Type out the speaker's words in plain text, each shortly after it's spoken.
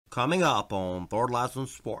Coming up on Third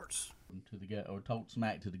License Sports. To the goat, or talk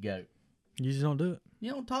smack to the goat. You just don't do it.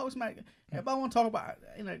 You don't talk smack. Everybody want to talk about,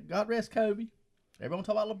 God rest Kobe. Everybody want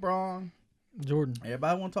to talk about LeBron. Jordan.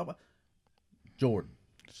 Everybody want to talk about Jordan.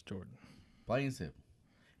 It's Jordan. Plain and simple.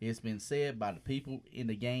 It's been said by the people in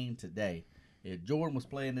the game today. If Jordan was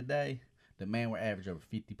playing today, the man would average over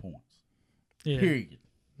 50 points. Yeah. Period.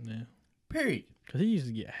 Yeah. Period. Because he used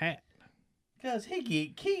to get hacked. Because he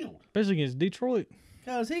get killed. Especially against Detroit.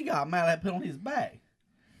 Because he got mad at put on his back.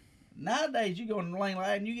 Nowadays, you go in the lane like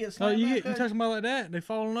that and you get Oh, slammed. you touch somebody like that, they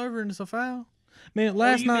falling over and it's a foul. Man, Or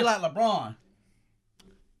last you night. be like LeBron.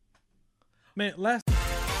 Man, last.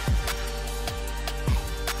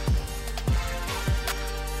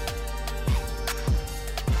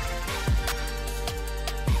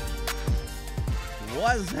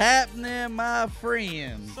 What's happening, my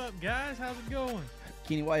friends? What's up, guys? How's it going?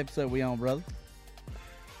 Kenny, what episode we on, brother?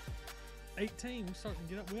 18. We starting to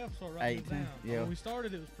get up. We have to start writing it 18, down. yeah. When we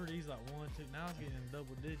started, it was pretty easy, like 1, 2. Now it's getting in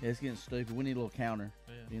double digits. Yeah, it's getting stupid. We need a little counter.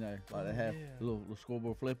 Yeah. You know, like they have Yeah. a little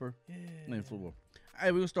scoreboard flipper. Yeah. And football. Hey,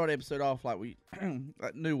 we're going to start the episode off like we,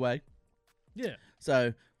 like new way. Yeah.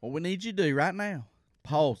 So, what we need you to do right now,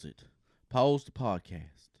 pause it. Pause the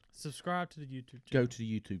podcast. Subscribe to the YouTube channel. Go to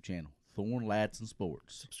the YouTube channel, Thorn Lads and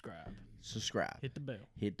Sports. Subscribe. Subscribe. Hit the bell.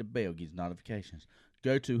 Hit the bell, get notifications.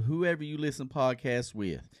 Go to whoever you listen podcasts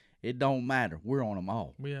with. It don't matter. We're on them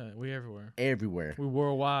all. We everywhere. Everywhere. We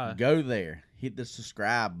worldwide. Go there. Hit the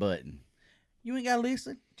subscribe button. You ain't got to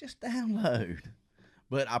listen. Just download.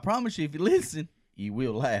 But I promise you, if you listen, you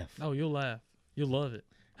will laugh. Oh, you'll laugh. You'll love it.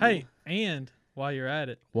 Hey, and while you're at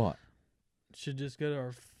it, What? should just go to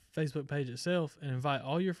our Facebook page itself and invite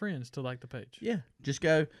all your friends to like the page. Yeah. Just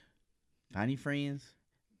go. Find your friends.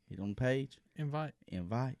 Hit on the page. Invite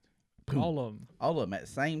Invite. Boom. all of them. All of them at the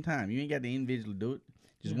same time. You ain't got to individually do it.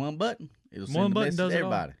 Just Yeah. one button. It'll send One the button message does to it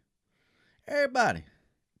all. everybody. Everybody.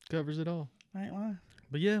 Covers it all. I ain't lying.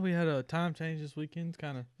 But yeah, we had a time change this weekend.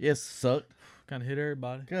 Kind Yes, sucked. of hit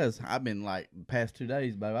everybody. Because I've been like the past 2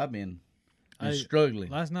 days, baby. I've been Hey, struggling.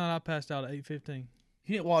 Last night I passed out at 8:15.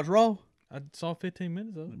 You didn't watch Raw? I saw 15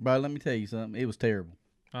 minutes of it. Bro, let me tell you something. It was terrible.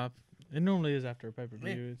 It normally is after a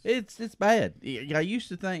pay-per-view. It's bad. I used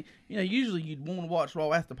to think, usually you'd want to watch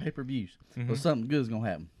Raw after pay-per-views. Mhm. But something good's going to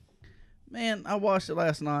happen. Man, I watched it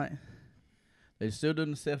last night. They're still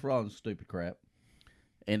doing the Seth Rollins stupid crap.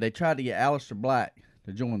 And they tried to get Aleister Black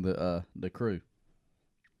to join the crew.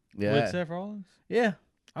 Yeah. With Seth Rollins. Yeah.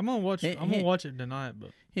 I'm gonna watch. He- I'm gonna he- watch it tonight.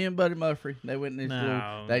 But Him and Buddy Murphy, they went in this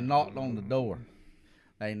No. they knocked on the door.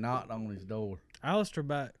 They knocked on his door.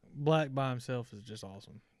 Aleister Black by himself is just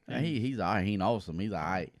awesome. Yeah, he's all right. He ain't awesome. He's all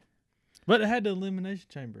right. But it had the Elimination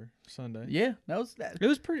Chamber Sunday. Yeah, that. It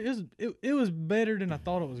was pretty. It was better than I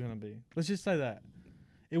thought it was gonna be. Let's just say that.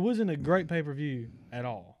 It wasn't a great pay-per-view at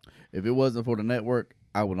all. If it wasn't for the network,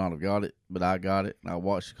 I would not have got it. But I got it, and I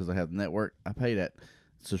watched it because I have the network. I pay that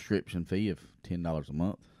subscription fee of $10 a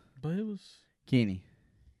month. But it was. Kenny.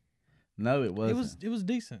 No, it wasn't. It was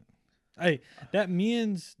decent. Hey, the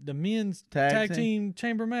men's tag team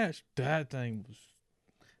chamber match. That thing was.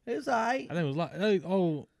 It was all right. I think it was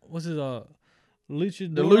like. What's his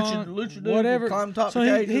Lucha? The Lucha dude whatever. climbed top So of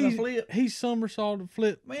the cage and a flip. he somersaulted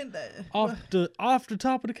flip Man, off the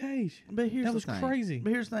top of the cage. but here's that the was thing. crazy.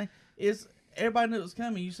 But here's the thing: is everybody knew it was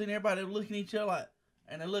coming. You seen everybody looking at each other like,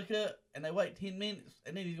 and they look up and they wait 10 minutes,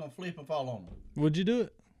 and then he's gonna flip and fall on them. Would you do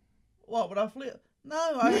it? What would I flip?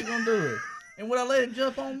 No, I ain't gonna do it. And would I let him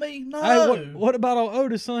jump on me? No. Hey, what about old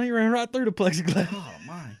Otis, son? He ran right through the plexiglass. Oh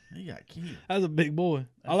man, he got killed. That was a big boy.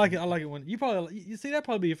 I like it. I like it when you see that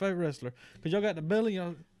probably be your favorite wrestler because y'all got the belly.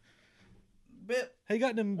 But He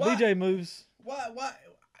got them Why? BJ moves. why?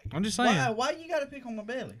 I'm just saying. Why you gotta pick on my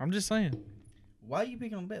belly? I'm just saying. Why you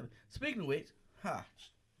picking on my belly? Speaking of which,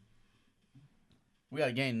 we got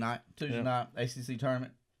a game tonight, Tuesday Yeah. night, ACC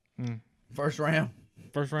tournament, Mm. first round,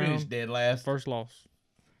 First finished round, dead last. first loss.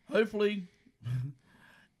 Hopefully,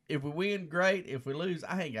 if we win, great. If we lose,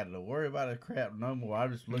 I ain't got to worry about a crap no more.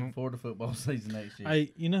 I'm just looking forward to football season next year.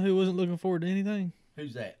 Hey, you know who wasn't looking forward to anything?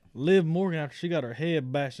 Who's that? Liv Morgan after she got her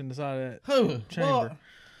head bashed in the side of that. Who? Chamber.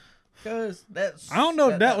 Because that's. I don't know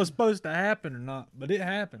if that was supposed to happen or not, but it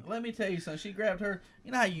happened. Let me tell you something. She grabbed her.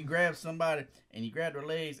 You know how you grab somebody and you grab their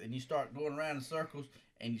legs and you start going around in circles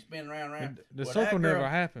and you spin around. The Well, circle that girl- never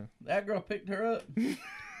happened. That girl picked her up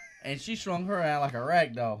and she swung her out like a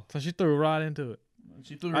rag doll. So she threw right into it.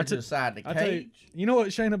 She threw her to the side of the I tell you, cage. you know what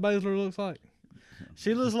Shayna Baszler looks like?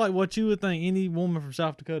 She looks like what you would think any woman from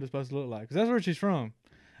South Dakota is supposed to look like. 'Cause that's where she's from.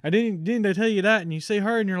 And didn't they tell you that? And you see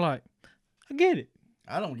her and you're like, I get it.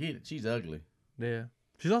 I don't get it. She's ugly. Yeah.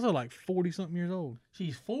 She's also like 40-something years old.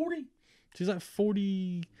 She's 40? She's like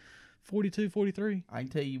 40, 42, 43. I can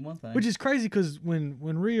tell you one thing. Which is crazy because when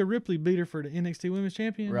Rhea Ripley beat her for the NXT Women's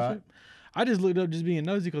Championship, Right. I just looked up just being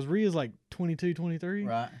nosy because Rhea's like 22, 23.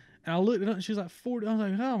 right. And I looked it up and she was like 40. I was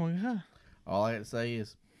like, oh my God. All I got to say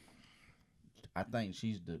is, I think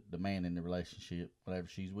she's the man in the relationship, whatever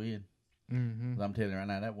she's with. Mm-hmm. 'Cause I'm telling you right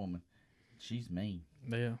now, that woman, she's mean.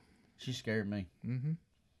 Yeah. She scared me.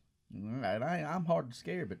 Mm-hmm. I'm hard to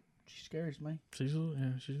scare, but she scares me. She's a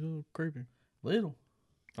little creepy. Little.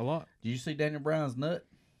 A lot. Did you see Daniel Brown's nut?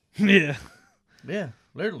 Yeah. Yeah,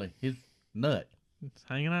 literally. His nut It's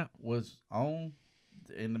hanging out. was on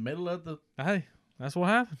in the middle of the. Hey, that's what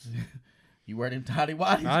happens. You wear them tidy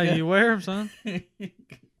whities. Hey, you wear them, son.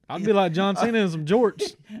 I'd be like John Cena in some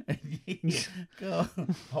jorts. Go.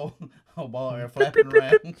 Oh boy, they're flapping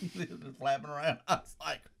around. Just flapping around. I was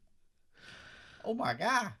like, oh my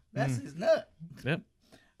God, that's his nut. Yep.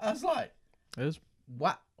 I was like, It's,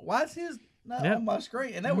 why's his nut Yep. on my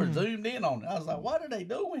screen? And they were zoomed in on it. I was like, what are they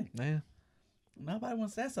doing? yeah. Nobody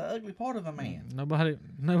wants. That's an ugly part of a man. Nobody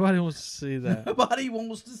wants to see that. Nobody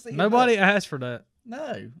wants to see. Nobody a nut. asked for that.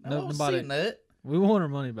 No, Nobody. nobody. See a nut. We want our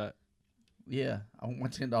money back. Yeah, I want my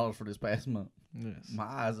 $10 for this past month. Yes. My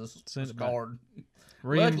eyes are Send it back. scarred.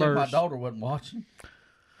 Luckily, my Reimbursed. daughter wasn't watching.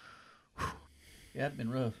 Yeah, it'd been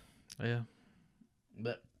rough. Yeah.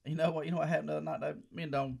 But you know what? You know what happened the other night? Though? Me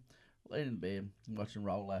and Dawn laid in bed watching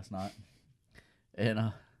Raw last night,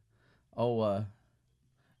 and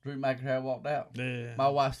Drew McIntyre walked out. Yeah. My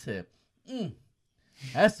wife said,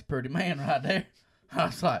 "That's a pretty man right there." I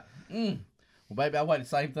was like, Well, baby, I weigh the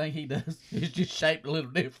same thing he does. He's just shaped a little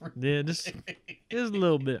different. Yeah, just a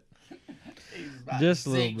little bit. He's about Just a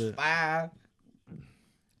little bit. 6'5",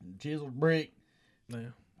 chiseled brick. Yeah.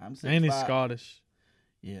 I'm 6'5". And he's Scottish.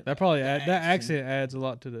 Yeah, That probably the that accent adds a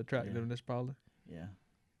lot to the attractiveness, probably. Yeah,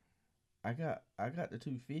 I got the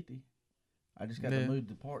 250. I just got Yeah. to move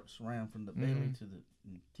the parts around from the belly Mhm. to the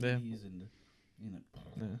Yeah. titties and the,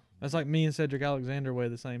 Yeah. That's like me and Cedric Alexander weigh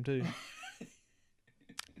the same too.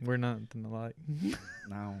 We're nothing alike.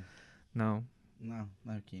 No, No.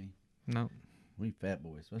 Kenny. No. We fat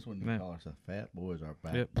boys. That's what you Yeah. call ourselves. Fat boys are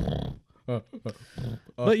fat. Yep.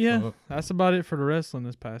 But yeah, that's about it for the wrestling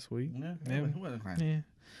this past week. Yeah. Yeah. Yeah. Yeah.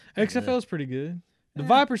 XFL's pretty good. The Yeah.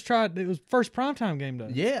 Vipers tried. It was first primetime game day.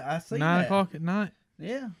 Yeah, I see 9 that. o'clock at night.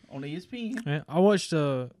 Yeah, on ESPN. Yeah, I watched.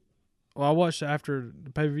 I watched after the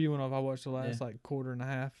pay per view went off. I watched the last like quarter and a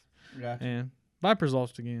half, Gotcha. and Vipers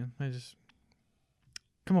lost again. They just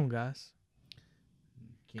come on, guys.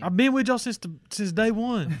 Kenny. I've been with y'all since day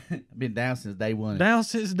one. I've been down since day one. Down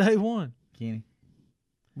since day one. Kenny.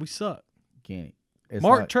 We suck. Kenny. It's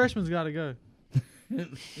Mark like- Treshman's got to go.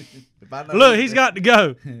 if I know Look, he he's was got to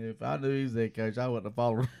go. if I knew he was that coach, I wouldn't have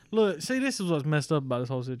followed him. Look, see, this is what's messed up about this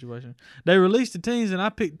whole situation. They released the teams, and I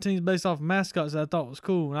picked teams based off of mascots that I thought was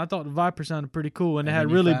cool, and I thought the Viper sounded pretty cool, and they And had then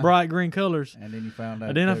you really found- bright green colors. And then you found out.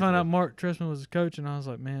 And then I coach found out was- Mark Trestman was his coach, and I was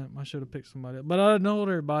like, man, I should have picked somebody else. But I told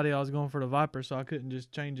everybody I was going for the Viper, so I couldn't just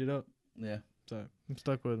change it up. Yeah, So I'm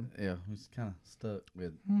stuck with him. yeah, he's kind of stuck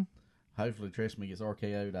with. Hmm. Hopefully, Treshman gets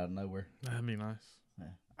RKO'd out of nowhere. That'd be nice. Yeah.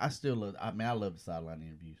 I still love. I mean, I love the sideline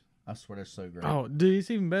interviews. I swear they're so great. Oh, dude, it's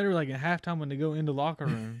even better like at halftime when they go into the locker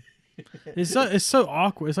room. It's so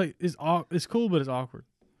awkward. It's like it's cool, but it's awkward.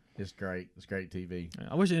 It's great. It's great TV. Yeah,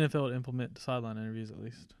 I wish the NFL would implement the sideline interviews at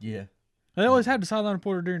least. Yeah. They always had the sideline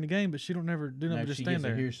reporter during the game, but she don't never do Now, nothing. Just she stand gets a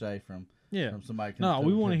there. hearsay from Yeah. somebody. No,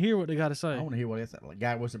 we want to hear what they got to say. I want to hear what it's like.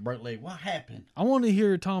 Guy was a broke leg. What happened? I want to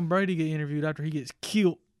hear Tom Brady get interviewed after he gets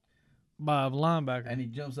killed by a linebacker. And he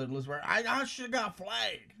jumps up and looks around. I should have got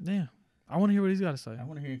flagged. Yeah. I want to hear what he's got to say. I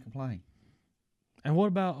want to hear him complain. And what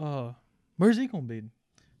about where's he gonna be?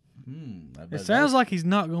 It sounds like he's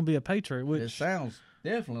not gonna be a Patriot, It which sounds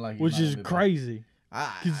definitely like. he's which not is gonna be crazy.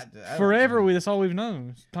 I 'Cause don't forever know. that's all we've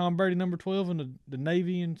known. It's Tom Brady number 12 and the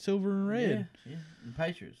Navy and silver and red. Yeah, the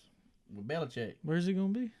Patriots with Belichick. Where's he gonna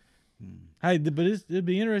be? Hmm. Hey, but it'd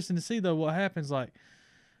be interesting to see though what happens. Like,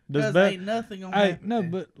 does Because ain't nothing gonna Hey, happen. no,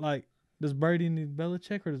 but like, does Brady need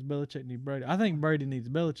Belichick or does Belichick need Brady? I think Brady needs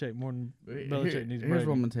Belichick more than Belichick needs Here's Brady.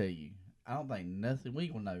 what I'm gonna tell you. I don't think nothing. We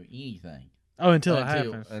gonna know anything Oh, until it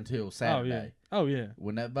happens. until Oh Saturday. yeah. Oh yeah.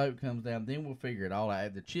 When that vote comes down, then we'll figure it all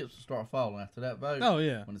out. The chips will start falling after that vote. Oh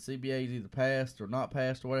yeah. When the CBA is either passed or not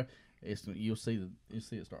passed or whatever, you'll see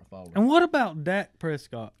it start falling. And what about Dak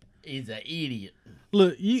Prescott? He's an idiot.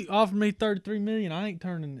 Look, you offered me $33 million. I ain't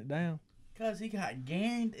turning it down. Cause he got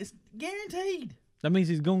guaranteed. It's guaranteed. That means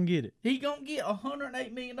he's gonna get it. He gonna get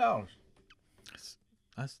 $108 million.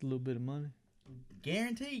 That's a little bit of money.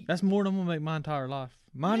 Guaranteed. That's more than I'm gonna make my entire life.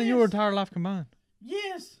 Mine and Yes. your entire life combined.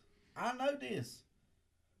 Yes, I know this.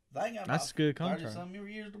 They got That's a good contract. 30-some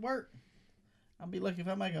years to work. I'll be lucky if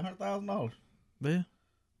I make $100,000. Yeah,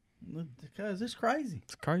 Because it's crazy.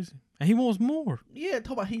 it's crazy. And he wants more. Yeah,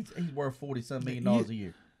 talk about he's worth $40-some million a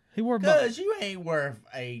year. He worried about. Because you ain't worth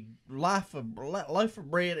a loaf of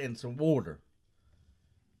bread and some water.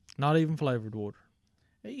 Not even flavored water.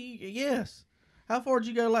 Yes. How far did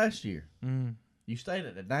you go last year? Mm. You stayed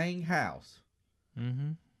at the dang house.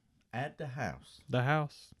 Mm-hmm. At the house. The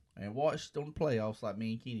house. And watched on the playoffs like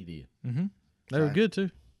me and Kenny did. Mm-hmm. They were good too.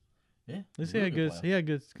 Yeah. At least he had good. playoffs. He had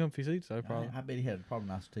good comfy seats though. Probably. I bet he had probably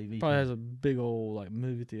nice TV. Probably too. has a big old like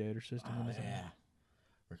movie theater system. Oh, in his house.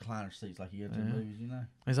 yeah. Recliner seats like you go to Yeah. the movies, you know.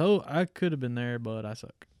 He's oh, I could have been there, but I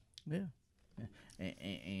suck. Yeah.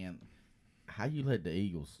 And how you let the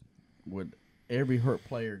Eagles, with every hurt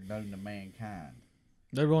player known to mankind,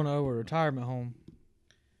 They're going to a retirement home.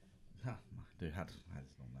 dude, I just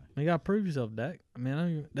don't know. You got to prove yourself, Dak. I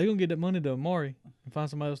mean, they're going to get that money to Amari and find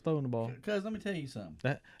somebody else throwing the ball. Because let me tell you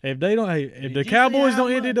something. If they don't, hey, if Did the you see Cowboys how don't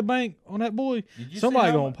much- empty the bank on that boy, Did you see somebody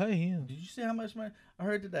how going mu- to pay him. Did you see how much money? I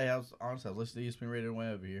heard today. I was listening to ESPN Radio on the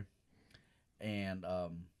way over here, and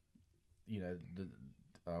you know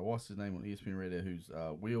what's his name on ESPN Radio? Who's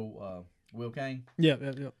Will Kane? Yeah.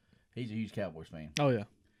 He's a huge Cowboys fan, Oh, yeah.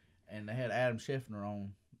 and they had Adam Scheffner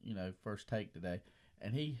on, First Take today,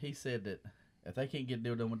 and he said that if they can't get a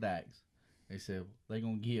deal done with Dax, they said they're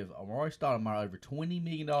gonna give Amari Stoudemire over $20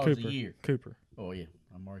 million a year. Cooper. Oh yeah,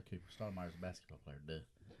 Amari Cooper. Stoudemire's a basketball player,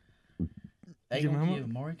 duh. They Give him gonna how give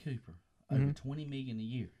Amari Cooper over $20 million a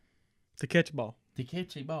year To catch a ball. to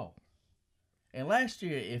catch a ball. And last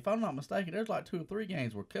year, if I'm not mistaken, there's like 2 or 3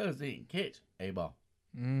 games where Cuz didn't catch a ball.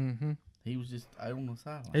 Mm-hmm. He was just out on the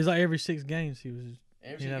sideline. He's like every 6 games he was.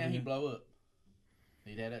 Every he'd have game a he'd game. blow up.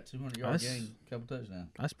 He'd have that 200-yard That's- game, couple touchdowns.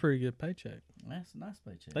 That's a pretty good paycheck. That's a nice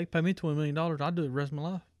paycheck. They pay me $20 million. I'd do it the rest of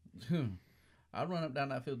my life. I'd run up down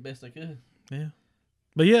that field the best I could. Yeah.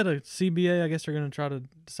 But yeah, the CBA, I guess they're going to try to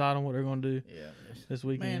decide on what they're going to do Yeah. this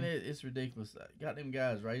weekend. Man, it's ridiculous. Got them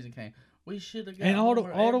guys raising Cane. We should have got And all the-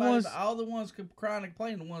 more. all the Everybody- ones- all the ones crying and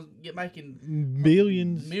complaining, the ones making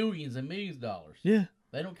Billions. millions and millions of dollars. Yeah.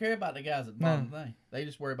 They don't care about the guys at the bottom of the thing. They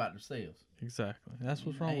just worry about themselves. Exactly. That's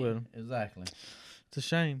what's wrong with them. Exactly. It's a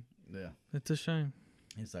shame. Yeah. It's a shame.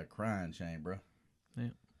 It's a crying shame, bro.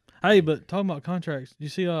 Hey, but talking about contracts, you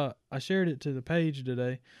see, I shared it to the page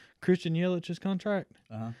today. Christian Yelich's contract,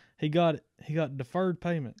 Uh-huh. he got deferred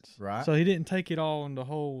payments. Right. So he didn't take it all in the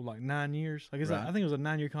whole 9 years. I guess Right. I think it was a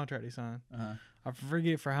 9-year contract he signed. Uh-huh. I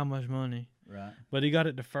forget for how much money, Right. but he got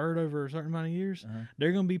it deferred over a certain amount of years. Uh-huh.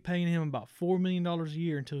 They're gonna be paying him about $4 million a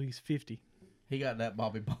year until he's 50. He got that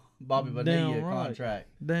Bobby Bonilla Damn right. contract.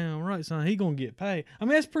 Damn right, son. He gonna get paid. I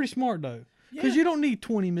mean, that's pretty smart though, because Yeah. you don't need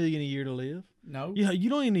 $20 million a year to live. No. You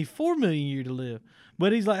don't even need $4 million a year to live.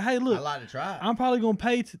 But he's like, hey, I look, like to try it. I'm probably gonna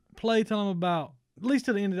play till I'm about at least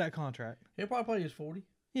to the end of that contract. He'll probably play his 40.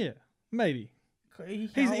 Yeah, maybe.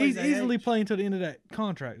 He's He's easily playing till the end of that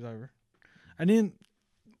contract's over, and then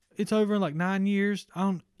it's over in 9 years.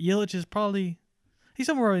 Yelich is probably he's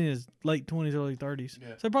somewhere in his late 20s, early 30s.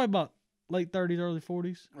 Yeah. So probably about late 30s, early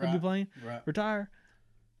 40s. He'll be Right. playing, Right. retire.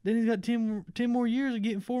 Then he's got 10 more years of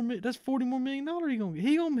getting $4 million. That's $40 more million.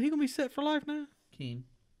 He gonna be set for life now. Ken.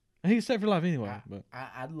 And he's set for life anyway. But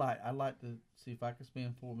I'd like to see if I could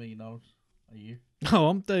spend $4 million a year. oh,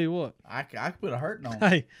 I'm tell you what. I could put a hurting on.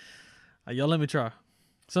 Hey, y'all let me try.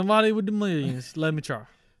 Somebody with the millions, let me try.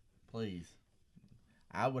 Please.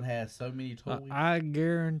 I would have so many toys. I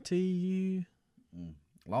guarantee you.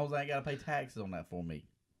 As long as I ain't got to pay taxes on that for me.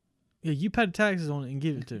 Yeah, you pay the taxes on it and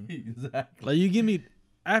give it to me. Exactly. Like you give me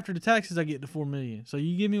after the taxes, I get the $4 million. So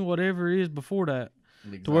you give me whatever it is before that,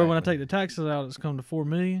 to where when I take the taxes out, it's come to $4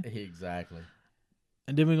 million, Exactly.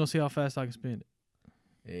 and then we're gonna see how fast I can spend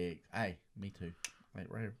it. Hey, me too. Right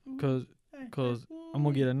here. Cause I'm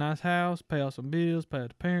gonna get a nice house, pay off some bills, pay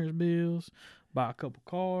the parents' bills, buy a couple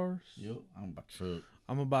cars. Yep. I'm about to truck.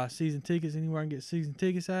 I'm gonna buy season tickets anywhere I can get season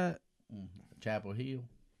tickets at. Chapel Hill.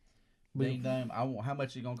 But- Ding dong. How much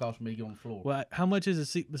is it gonna cost me to get on the floor? Well, how much is a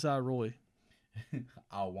seat beside Roy?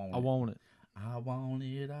 I want I it. want it. I want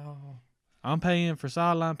it all. I'm paying for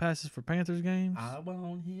sideline passes for Panthers games. I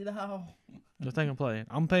want it all. The thing I'm playing.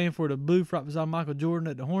 I'm paying for the booth right beside Michael Jordan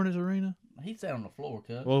at the Hornets Arena. He sat on the floor,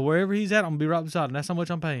 cuz. Well, wherever he's at, I'm gonna be right beside him. That's how much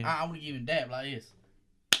I'm paying. I'm gonna give him dap like this.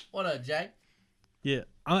 What up, Jake? Yeah.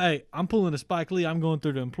 I'm pulling a Spike Lee. I'm going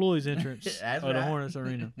through the employees entrance That's of the right. Hornets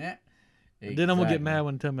Arena. Yeah. Then I'm gonna get Exactly. mad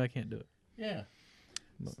when they tell me I can't do it. Yeah.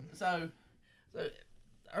 So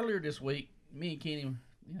earlier this week, me and Kenny,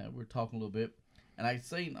 we were talking a little bit, and I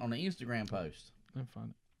seen on the Instagram post I'm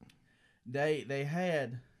fine. they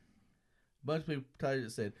had a bunch of people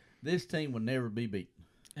that said this team will never be beat.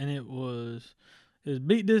 And it was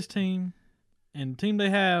beat this team and the team they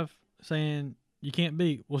have saying you can't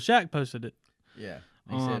beat. Well, Shaq posted it. Yeah.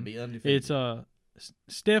 He said it'd be undefeated. It's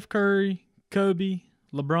Steph Curry, Kobe,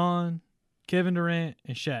 LeBron, Kevin Durant,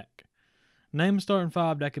 and Shaq. Name a starting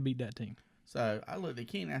 5 that could beat that team. So I looked at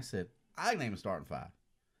Kenny and I said, I can name a starting 5.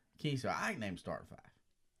 Kenny said, I can name a starting 5.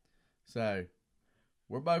 So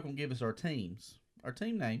we're both going to give us our team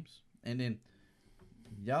names, and then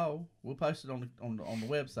y'all, we'll post it on the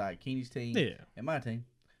website, Kenny's team and my team,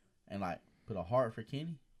 and like put a heart for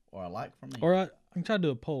Kenny or a like for me. Or I can try to do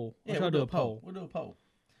a poll. Yeah, we'll do a poll. We'll do a poll.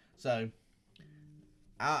 So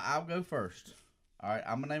I'll go first. All right,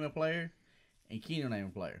 I'm gonna name a player, and Kenny will name a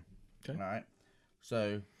player. Okay. All right.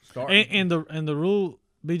 So start. And the rule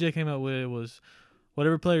BJ came up with was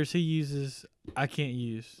whatever players he uses, I can't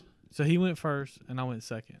use. So he went first, and I went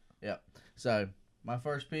second. Yep. So my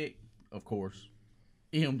first pick, of course,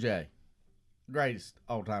 MJ, greatest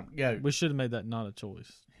all time. Go. We should have made that not a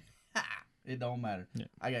choice. It don't matter. Yeah.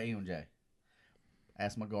 I got MJ.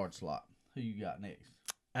 That's my guard slot. Who you got next?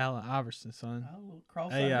 Allen Iverson, son. Oh, a little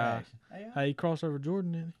crossover Hey, action. Hey, he crossed over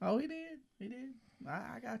Jordan, didn't Oh, he did. He did.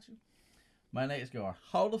 I got you. My next guard,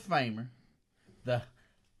 Hall of Famer, the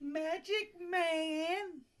Magic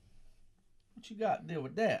Man. What you got to deal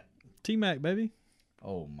with that? he? T-Mac, baby.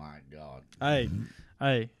 Oh, my God. Hey,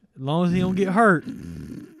 as long as he don't get hurt,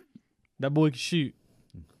 that boy can shoot.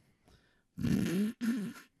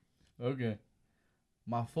 Okay.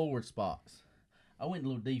 My forward spots. I went a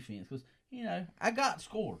little defense because, I got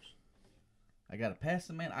scores. I got a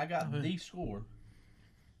passing man. I got the score.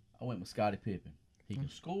 I went with Scottie Pippen. He can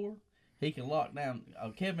score. He can lock down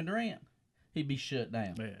Kevin Durant. He'd be shut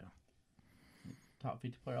down. Yeah. Top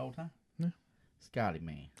 50 player all time. Yeah. Scottie,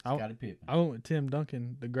 man. I- Scottie Pippen. I went with Tim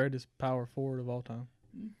Duncan, the greatest power forward of all time.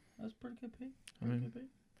 That's a pretty good pick. I mean, Good pick.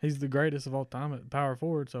 He's the greatest of all time at power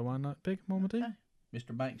forward, so why not pick him on my team?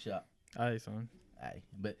 Mr. Bankshot. Hey, son. Hey,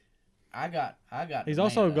 but I got. He's the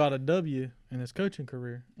also man, got a W in his coaching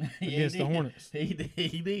career Yeah, against the Hornets. He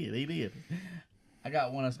did. I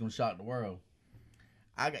got one that's gonna shock the world.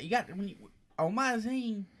 On my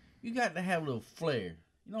team, you got to have a little flair.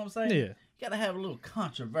 You know what I'm saying? Yeah. You got to have a little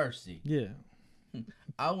controversy. Yeah.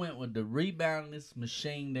 I went with the reboundingest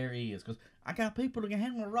machine there is because I got people that can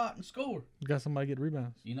handle a rock and score. You got somebody get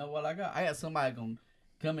rebounds. You know what I got? I got somebody gonna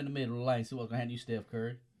come in the middle of the lane. See what's gonna hand you, Steph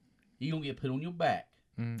Curry. You gonna get put on your back.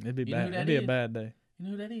 It'd be You know bad. who that It'd be a is? bad day. You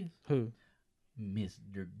know who that is? Who?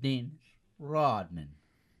 Mr. Dennis Rodman,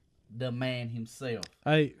 the man himself.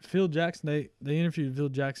 Hey, Phil Jackson. They interviewed Phil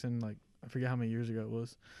Jackson like I forget how many years ago it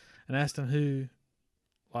was, and asked him who,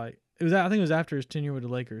 like it was. I think it was after his tenure with the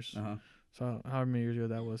Lakers. Uh huh. So however many years ago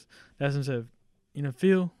that was. They asked him, said,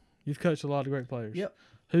 Phil, you've coached a lot of great players. Yep.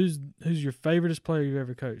 Who's your favoriteest player you've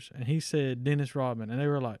ever coached? And he said Dennis Rodman, and they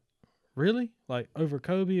were like, really? Like over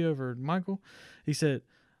Kobe, over Michael? He said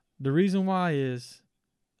the reason why is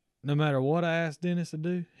no matter what I asked Dennis to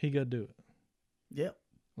do, he go do it. Yep.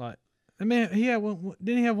 Like, I mean, he had one.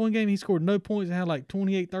 Didn't he have one game he scored no points and had like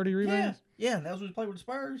 28, 30 rebounds? Yeah. That was when he played with the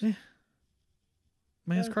Spurs. Yeah.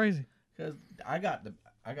 Man, it's crazy. Because I got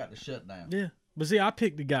the shutdown. Yeah, but see, I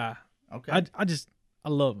picked the guy. Okay. I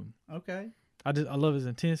love him. Okay. I love his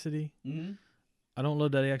intensity. Mm-hmm. I don't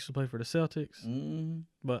love that he actually played for the Celtics, Mm-hmm.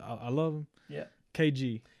 but I love him. Yeah.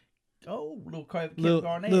 KG, Oh, little Kevin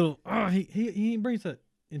Garnett. he brings that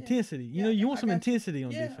intensity. You know, you want some intensity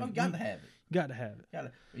on defense. Yeah, got to have it. Got to have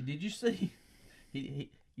it. Did you see?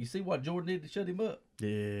 You see what Jordan did to shut him up?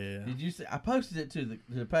 Yeah. Did you see? I posted it to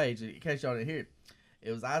the page in case y'all didn't hear it.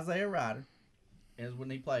 It was Isaiah Ryder. It was when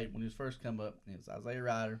he was first come up. It was Isaiah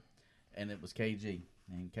Ryder, and it was KG.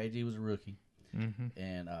 And KG was a rookie. Mm-hmm.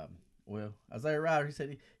 And Isaiah Ryder, he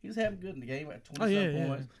said he was having good in the game at 27 Oh, yeah,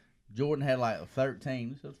 points. Jordan had like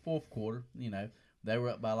 13. So it was fourth quarter. They were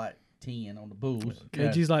up by like 10 on the Bulls.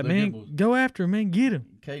 KG's like, the man, Bulls. go after him, man, get him.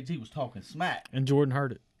 KG was talking smack. And Jordan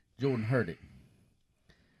heard it. Jordan heard it.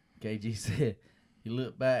 KG said he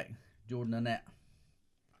looked back. Jordan done that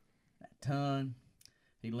tongue.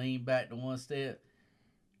 He leaned back to one step.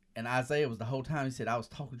 And Isaiah was the whole time. He said, I was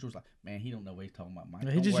talking to Jordan. Like, man, he don't know what he's talking about, Mike.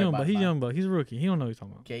 Yeah, he's just young, but he's young, but he's a rookie. He don't know what he's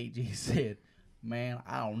talking about. KG said, man,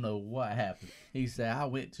 I don't know what happened. He said, I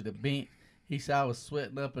went to the bench. He said, I was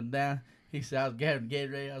sweating up and down. He said, I was getting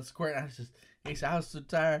ready. I was squirting. He said, I was so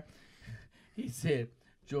tired. He said,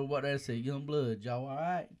 Jordan, what they said, young blood, y'all all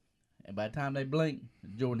right? And by the time they blinked,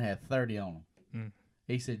 Jordan had 30 on him. Mm.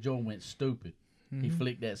 He said Jordan went stupid. Mm-hmm. He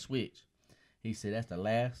flicked that switch. He said that's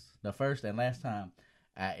the first and last time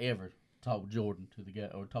I ever talked Jordan to the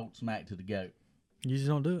goat or talked smack to the goat. You just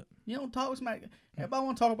don't do it. You don't talk smack. Everybody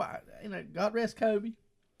want to talk about, God rest Kobe.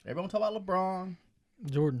 Everybody want to talk about LeBron.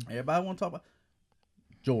 Jordan. Everybody want to talk about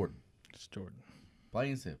Jordan. It's Jordan.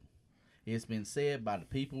 Plain and simple. It's been said by the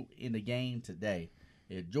people in the game today.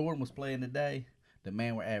 If Jordan was playing today, the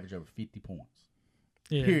man would average over 50 points.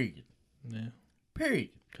 Yeah. Period. Yeah. Period.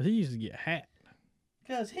 Because he used to get hacked.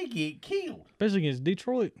 Because he get killed. Especially against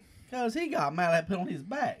Detroit. Because he got Mallet put on his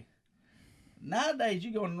back. Nowadays,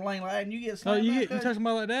 you go in the lane like that and you get Oh, slammed. you back, touch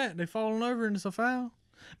somebody like that, they falling over and it's a foul.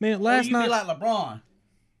 Man, or last you night, be like LeBron.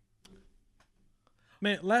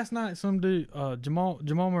 some dude,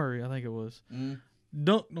 Jamal Murray, I think it was,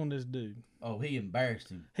 dunked on this dude. Oh, he embarrassed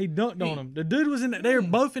him. He dunked on him. The dude was in they were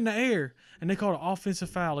both in the air, and they called an offensive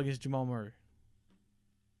foul against Jamal Murray.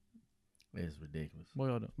 It's ridiculous.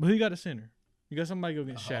 Well done. But who got the center? You got somebody go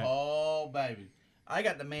against Shaq. Oh, baby. I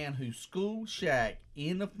got the man who schooled Shaq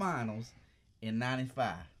in the finals in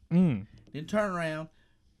 95. Mm. Then turn around,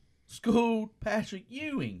 schooled Patrick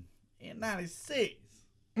Ewing in 96.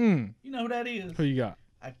 Mm. You know who that is? Who you got?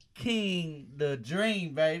 A king, the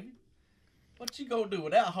dream, baby. What you gonna do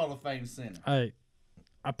without Hall of Fame center? Hey,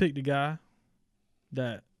 I picked a guy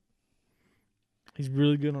that he's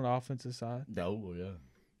really good on the offensive side. Oh, yeah.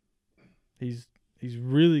 He's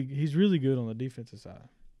really good on the defensive side.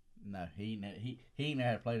 No, he ain't know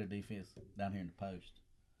how to play the defense down here in the post.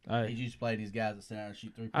 Hey, He used to play these guys that sit down and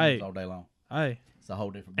shoot 3 Hey. pointers all day long. hey, It's a whole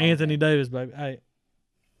different ball Anthony game. Davis, baby. Hey,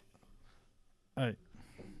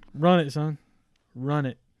 run it, son, run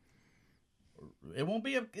it. It won't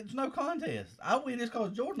be it's no contest. I win this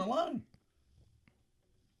because Jordan alone.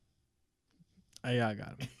 Hey, I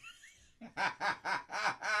got him.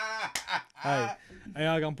 Hey,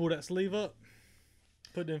 I gonna pull that sleeve up,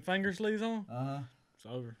 put them finger sleeves on. Uh-huh. It's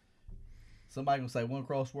over. Somebody gonna say one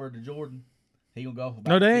crossword to Jordan. He gonna go off about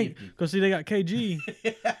No, they ain't. 50. Because, see, they got KG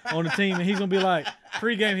on the team, and he's going to be like,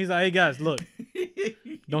 pregame, he's like, hey, guys, look,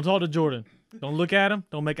 don't talk to Jordan. Don't look at him.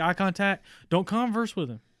 Don't make eye contact. Don't converse with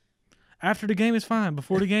him. After the game is fine.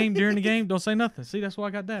 Before the game, during the game, don't say nothing. See, that's why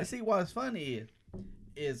I got And that. see, what's funny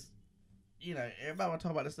is, you know, everybody want to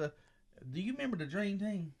talk about this stuff. Do you remember the Dream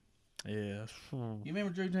Team? Yeah. You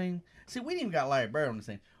remember Dream Team? See, we didn't even got Larry Bird on the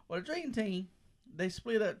team. Well, the Dream Team, they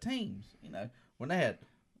split up teams. You know, when they had,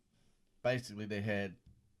 basically they had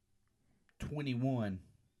 21,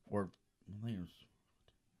 or I think it was,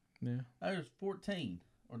 Yeah. no, it was 14,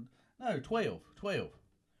 or no, 12.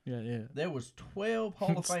 Yeah. There was 12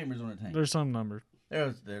 Hall of Famers on the team. There's some numbers.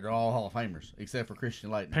 They're all Hall of Famers except for Christian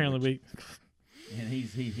Laettner. Apparently, and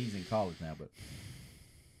he's in college now, but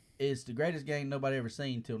it's the greatest game nobody ever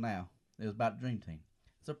seen till now. It was about the Dream Team.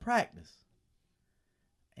 It's a practice,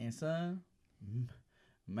 and son,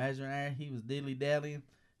 imagine there he was dilly dallying.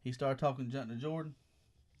 He started talking junk to Jordan.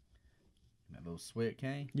 That little sweat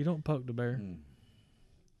came. you don't poke the bear. Mm.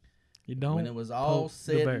 You don't. When it was all poke the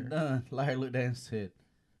said bear. and done, Larry looked down and said,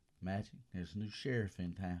 "Magic, there's a new sheriff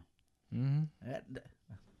in town." Mm-hmm.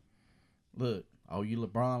 Look, all you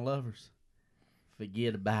LeBron lovers,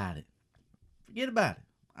 forget about it. Forget about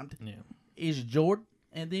it. Yeah. Is Jordan,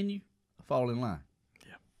 and then you fall in line.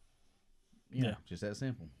 Yeah. You know, Yeah. just that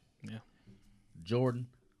simple. Yeah. Jordan,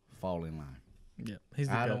 fall in line. Yeah. He's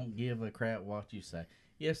the I guy. don't give a crap what you say.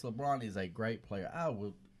 Yes, LeBron is a great player.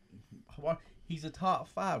 He's a top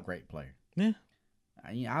 5 great player. Yeah.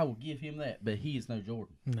 I will give him that, but he is no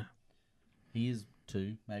Jordan. No. He is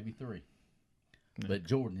 2, maybe 3. Yeah. But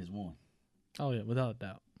Jordan is 1. Oh, yeah, without a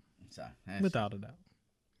doubt. So Without a doubt.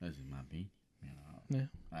 This is my opinion. You know, Yeah.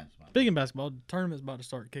 that's my Speaking of basketball, the tournament's about to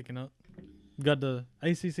start kicking up. We got the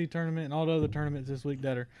ACC tournament and all the other tournaments this week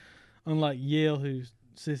that are, unlike Yale, who's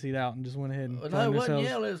sissied out and just went ahead and Well, found no, it wasn't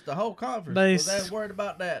themselves Yale. It's the whole conference. They They was worried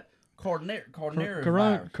about that Corona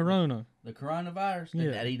Corona. The coronavirus.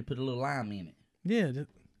 Yeah. They need to put a little lime in it. Yeah, They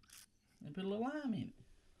put a little lime in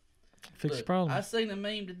it. fix the Look, problem. I seen a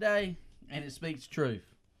meme today, and it speaks truth.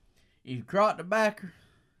 If you caught the backer,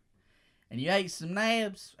 and you ate some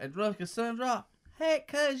nabs and drunk a sun drop, heck,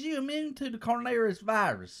 cuz you immune to the coronavirus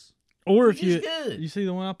virus. Or if It's you good. you see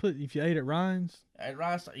the one I put, if you ate at Ryan's, That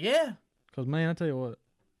rice, yeah, because man, I tell you what,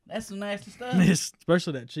 that's some nasty stuff.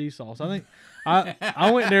 especially that cheese sauce. I think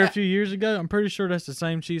I went there a few years ago. I'm pretty sure that's the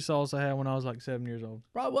same cheese sauce I had when I was like 7 years old.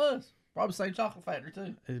 Probably was. Probably same chocolate factory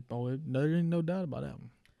too. There ain't no doubt about that one.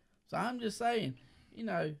 So I'm just saying, you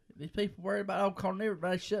know, these people worried about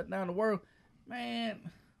coronavirus shutting down the world.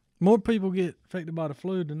 Man, More people get affected by the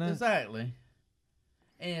flu than that. exactly.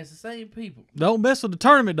 And it's the same people. Don't mess with the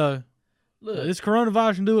tournament though. Look, This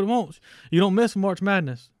coronavirus can do what it wants. You don't mess with March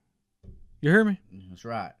Madness. You hear me? that's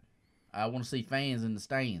right. I want to see fans in the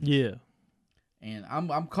stands. Yeah. And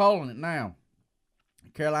I'm calling it now.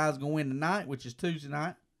 Carolina's gonna win tonight, which is Tuesday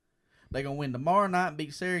night. They're gonna win tomorrow night and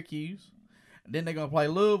beat Syracuse. And then they're gonna play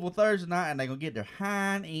Louisville Thursday night, and they're gonna get their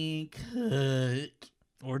hind end cut.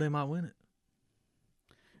 Or they might win it.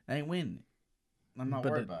 They ain't winning it. I'm not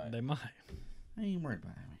worried about it. They might. I ain't worried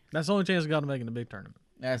about it. That's the only chance they got to make in a big tournament.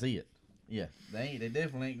 That's it. Yeah, they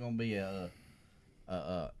definitely ain't gonna be a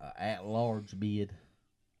at large bid.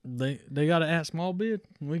 They got an at small bid.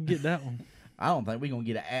 We can get that one. I don't think we're gonna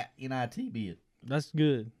get an at NIT bid. That's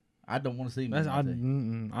good. I don't want to see I NIT.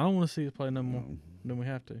 don't want to see us play no more than we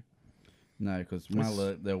have to. No, because my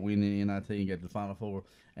luck, they'll win the NIT and get to the Final Four,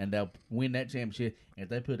 and they'll win that championship. If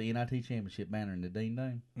they put the NIT championship banner in the Dean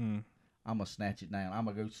Dome, I'm gonna snatch it down. I'm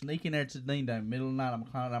gonna go sneak in there to the Dean Dome, middle of the night. I'm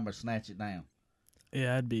gonna snatch it down.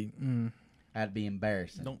 Yeah, I'd be. That'd be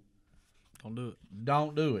embarrassing. Don't do it.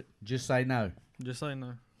 Don't do it. Just say no. Just say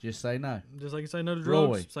no. Just say no. Just like you say no to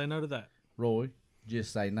drugs, Roy. say no to that. Roy,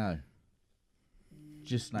 just say no.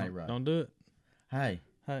 Just say right. Don't do it. Hey,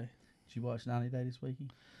 Hey. did you watch 90 Day this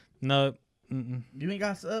weekend? No. You ain't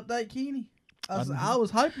got to update, Kenny? I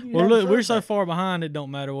was hoping you Well, had look, us we're so update. far behind, it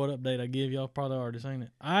don't matter what update I give. Y'all probably already seen it.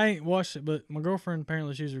 I ain't watched it, but my girlfriend,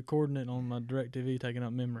 apparently she's recording it on my DirecTV, taking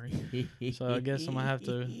up memory. So I guess I'm going to have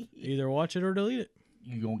to either watch it or delete it.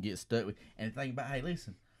 You're going to get stuck with. And think about, hey,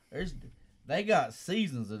 listen, they got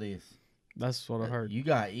seasons of this. That's what I heard. You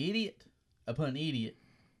got idiot upon idiot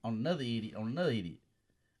on another idiot on another idiot.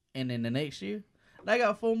 And then the next year, they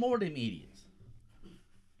got 4 more of them idiots.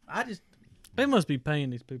 They must be paying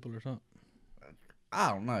these people or something. I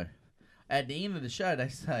don't know. At the end of the show, they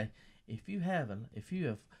say, if you have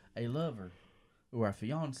a lover or a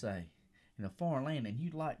fiance in a foreign land and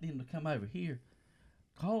you'd like them to come over here,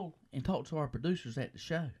 call and talk to our producers at the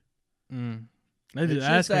show. They It just should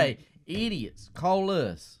asking. say, idiots, call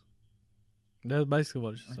us. That's basically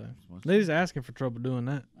what it should say. They just asking for trouble doing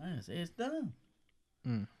that. It's done.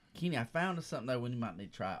 Kenny, I found us something though when you might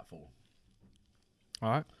need to try it for.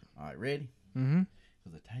 All right. All right, ready? Mm-hmm.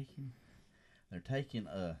 Because they're taking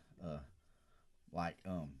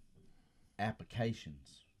applications.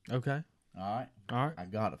 Okay. All right, All right. I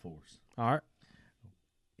got it for us. All right.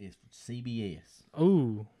 It's for CBS.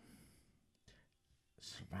 Ooh.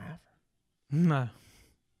 Survivor. No.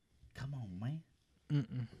 Come on, man.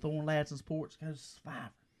 Mm-mm. Throwing lads in sports goes to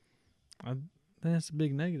Survivor. That's a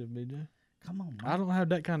big negative, BJ. Come on, man. I don't have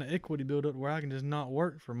that kind of equity built up where I can just not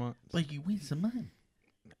work for months. But you win some money.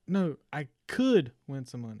 No, I could win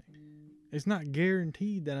some money. It's not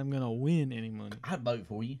guaranteed that I'm going to win any money. I'd vote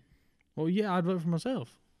for you. Well, yeah, I'd vote for myself.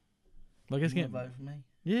 Like, You can't vote for me?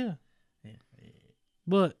 Yeah. Yeah.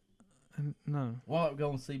 But, no. Why don't we go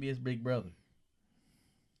on CBS Big Brother?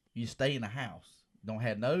 You stay in the house. Don't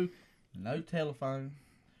have no telephone,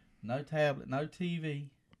 no tablet, no TV.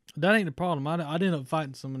 That ain't the problem. I'd end up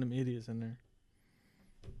fighting some of them idiots in there.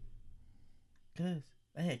 Cause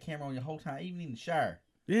they had camera on you the whole time, even in the shower.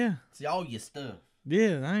 Yeah. See all your stuff.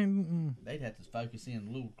 Yeah, I ain't. They'd have to focus in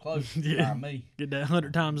a little closer Yeah. by me. Get that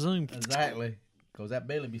 100 times zoom. Exactly. Cause that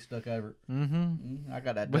belly be stuck over it. Mm-hmm. I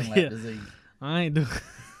got that But Dunlap yeah. disease. I ain't doing.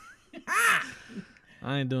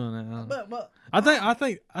 I ain't doing that. But I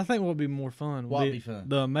think what would be more fun. What'd would be fun?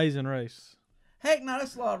 The Amazing Race. heck no,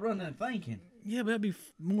 that's a lot of running and thinking. Yeah, but that'd be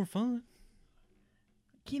more fun.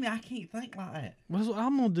 Kenny, I can't think like that. That's what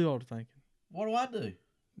I'm gonna do all the thinking. What do I do?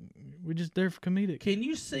 We're just there for comedic. Can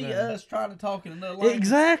you see Right. us trying to talk in another language?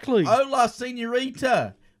 Exactly. Hola,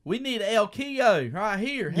 senorita. We need El Kio right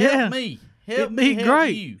here. Help Yeah. me. Help It'd me be help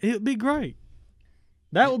great. you. It'd be great.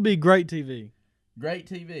 That would be great TV. Great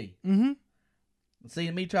TV. Mm-hmm.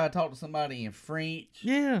 Seeing me try to talk to somebody in French,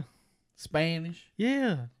 Yeah. Spanish,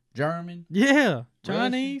 Yeah. German, Yeah.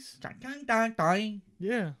 Russian. Chinese.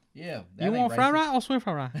 Yeah. Yeah. That You ain't want fried racist. rice or sweet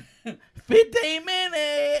fried rice? 15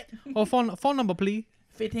 minutes. Or phone number, please.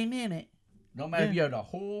 15 minutes. Don't matter if Yeah. you have the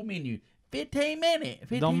whole menu. 15 minutes.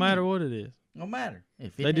 15 Don't matter minutes. what it is. Don't matter. It's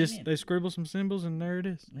 15 They just minutes. they scribble some symbols and there it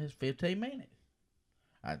is. It's 15 minutes.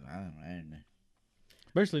 I don't know.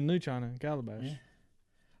 Especially New China and Calabash. Yeah.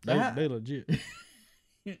 They, How- they legit.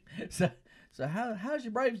 So how's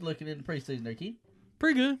your Braves looking in the preseason there, Keith?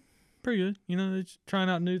 Pretty good. Pretty good. You know, it's trying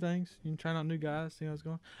out new things. You know, trying out new guys, see how it's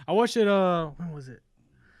going. I watched it when was it?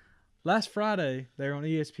 Last Friday, they were on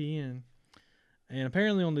ESPN. And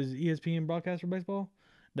apparently on the ESPN broadcast for baseball,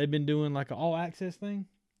 they've been doing like an all access thing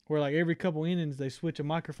where like every couple innings they switch a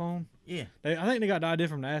microphone. Yeah. I think they got the idea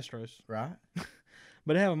from the Astros. Right.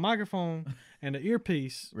 But they have a microphone and an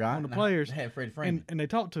earpiece Right. on the players They had Freddie Freeman. and they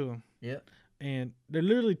talk to them. Yep. And they're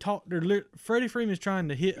literally Freddie Freeman's trying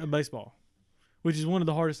to hit a baseball, which is one of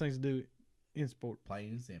the hardest things to do in sport.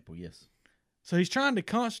 Plain and simple, yes. So he's trying to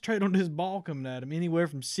concentrate on this ball coming at him anywhere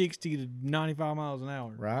from 60 to 95 miles an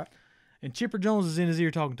hour. Right. And Chipper Jones is in his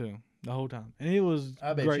ear talking to him the whole time. And it was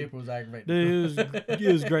I bet great. Chipper was aggravated. Dude,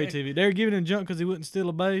 it was great TV. They were giving him junk because he wouldn't steal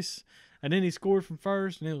a base. and then he scored from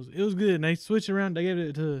first, and it was good. And they switched around. They gave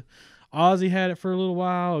it to Ozzie had it for a little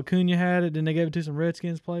while. Acuna had it. Then they gave it to some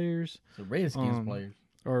Redskins players So Redskins players.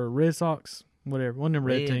 or Red Sox, whatever. One of them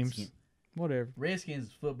red teams. Redskins. Whatever. Redskins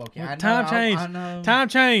football team. Well, I know, time change. I know. Time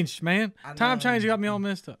change, man. I Time know. change got me all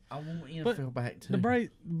messed up. I want NFL But back too. The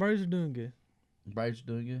Braves are doing good. Braves are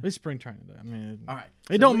doing good. It's spring training day. I mean, All right.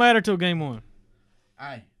 it don't matter till game 1.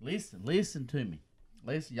 Hey, listen to me.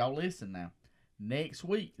 Y'all listen now. Next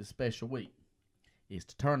week is a special week. It's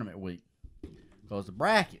the tournament week. Because the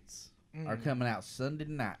brackets are coming out Sunday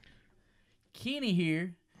night. Kenny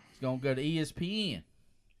here is going to go to ESPN.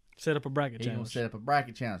 Set up a bracket He's going challenge. to set up a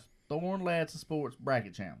bracket challenge. Thorn Lads and Sports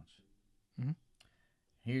bracket challenge. Mhm.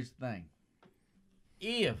 Here's the thing.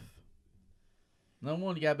 If no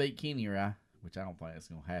one got to beat Kenny or I, which I don't think that's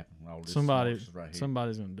going to happen. with all this synopsis right here.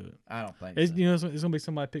 Somebody's gonna do it. I don't think It's, so. you know, it's gonna be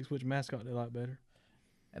somebody picks which mascot they like better.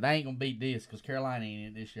 And I ain't going to beat this because Carolina ain't in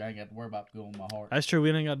it this year. I ain't got to worry about going my heart. That's true.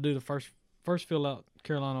 We ain't got to do the first fill out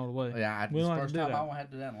Carolina all the way. Yeah, We it's don't the have first to do time that. I won't have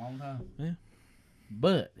to do that in a long time. Yeah.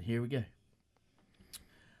 But here we go.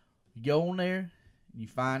 You go on there, you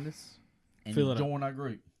find us, and Fill you it out. join our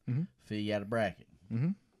group. Mhm. Fill you out a bracket.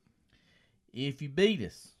 Mhm. If you beat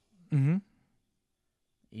us, Mm-hmm.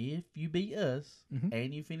 if you beat us, Mhm.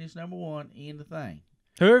 and you finish number one in the thing,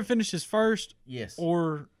 Whoever finishes first yes,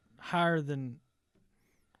 or higher than,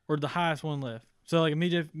 or the highest one left. So like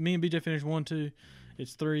if me and BJ finish 1, 2,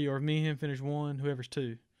 it's 3. Or if me and him finish 1, whoever's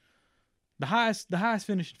 2. The highest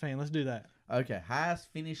finishing fan. Let's do that. okay,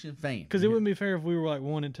 highest finishing fan. Because it wouldn't be fair if we were like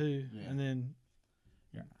 1 and 2, Yeah. and then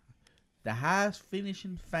The highest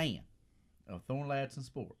finishing fan of Thorn Lads and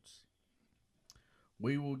Sports,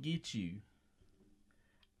 we will get you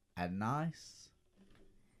a nice,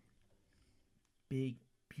 big,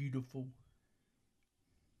 beautiful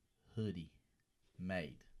hoodie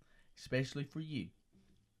made, especially for you.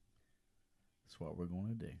 That's what we're going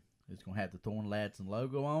to do. It's going to have the Thorn Ladson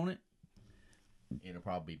logo on it. It'll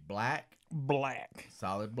probably be black,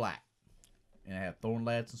 solid black. And it'll have Thorn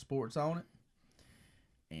Ladson Sports on it.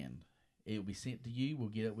 And it'll be sent to you. We'll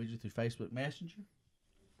get it with you through Facebook Messenger.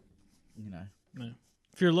 You know,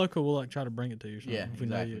 if you're local, we'll like try to bring it to you. Or something, Yeah, if we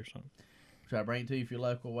know exactly. you or something. try to bring it to you if you're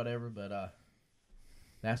local or whatever. But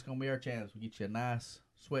that's going to be our chance. We'll get you a nice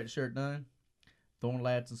sweatshirt done. Thorn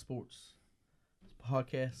Ladson Sports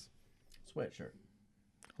podcast sweatshirt.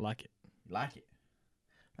 I like it. You like it?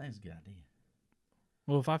 I think it's a good idea.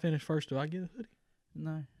 Well, if I finish first, do I get a hoodie?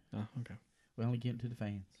 No, Oh, okay. we only give it to the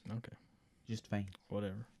fans. Okay. Just fans.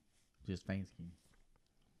 Whatever. Just fans can.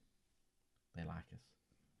 They like us.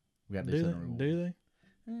 We got to Do do they? something. Do they?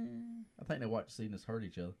 I think they watch seeing us hurt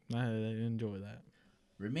each other. No, they enjoy that.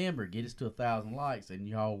 Remember, get us to 1,000 likes, and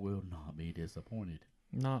y'all will not be disappointed.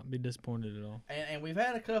 Not be disappointed at all. And we've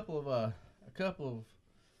had a couple of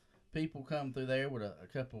people come through there with a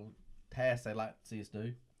couple tasks they like to see us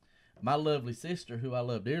do. My lovely sister, who I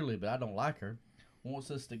love dearly, but I don't like her, wants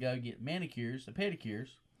us to go get manicures and pedicures,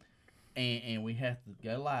 and we have to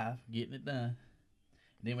go live getting it done.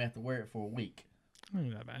 And then we have to wear it for a week.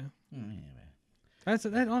 Ain't that bad. Yeah, man. That's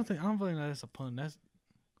that. I don't think that's a pun. That's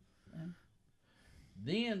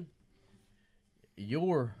Then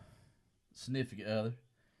your significant other,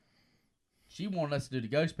 she wanted us to do the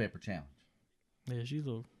ghost pepper challenge. yeah. She's a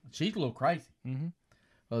little. She's a little crazy. Mm-hmm.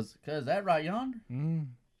 Cause that right yonder, Mm.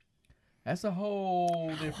 that's a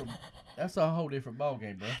whole different ball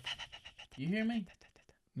game, bro. You hear me?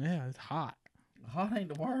 Yeah, it's hot. Hot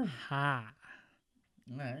ain't the word. Hot.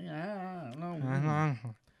 I don't know.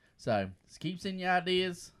 So just keep sending your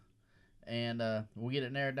ideas, and we'll get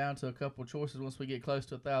it narrowed down to a couple of choices once we get close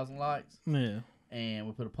to 1,000 likes, Yeah. and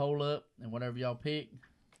we'll put a poll up, and whatever y'all pick,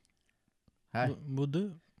 hey, We'll do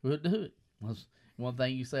it. we'll do it. One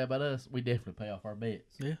thing you say about us, we definitely pay off our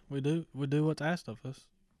bets. Yeah, we do. We do what's asked of us.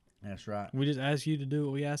 That's right. We just ask you to do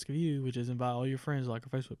what we ask of you, which is invite all your friends to like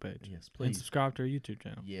our Facebook page. Yes, And please. subscribe to our YouTube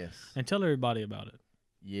channel. Yes. And tell everybody about it.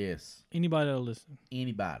 Yes. Anybody that'll listen.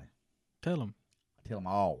 Anybody. Tell them. Tell them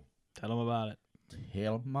all. Tell them about it.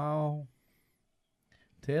 Tell them all.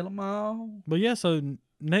 Tell them all. But yeah, so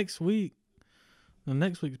next week, the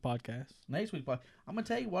next week's podcast. Next week, I'm going to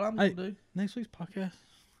tell you what I'm Hey. going to do. Next week's podcast.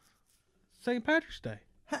 St. Patrick's Day.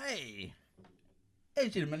 Hey.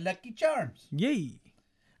 It's in my Lucky Charms. Yay.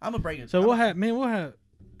 I'm going to bring it. So we'll have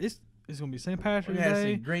it's gonna be St. Patrick's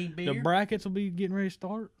Day. Green beer. The brackets will be getting ready to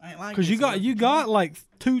start. I ain't like Cause this you Lucky got Charms. like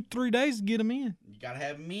 2-3 days to get them in. You got to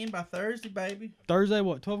have them in by Thursday, baby. Thursday,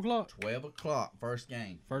 what, 12 o'clock? 12 o'clock, first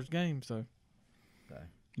game. First game, so. Okay.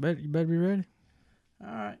 You better be ready.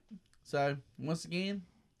 All right. So, once again,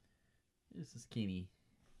 this is Kenny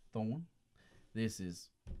Thorne. This is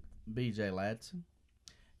BJ Ladson.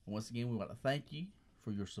 Once again, we want to thank you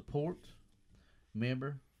for your support.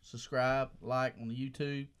 Remember, subscribe, like on the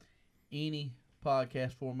YouTube, any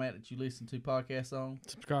podcast format that you listen to podcasts on.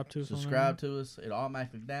 Subscribe to us. Subscribe to us. It'll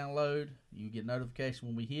automatically download. You get notification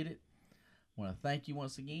when we hit it. I want to thank you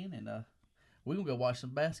once again, and we're going to go watch some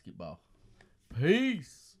basketball.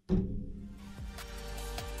 Peace.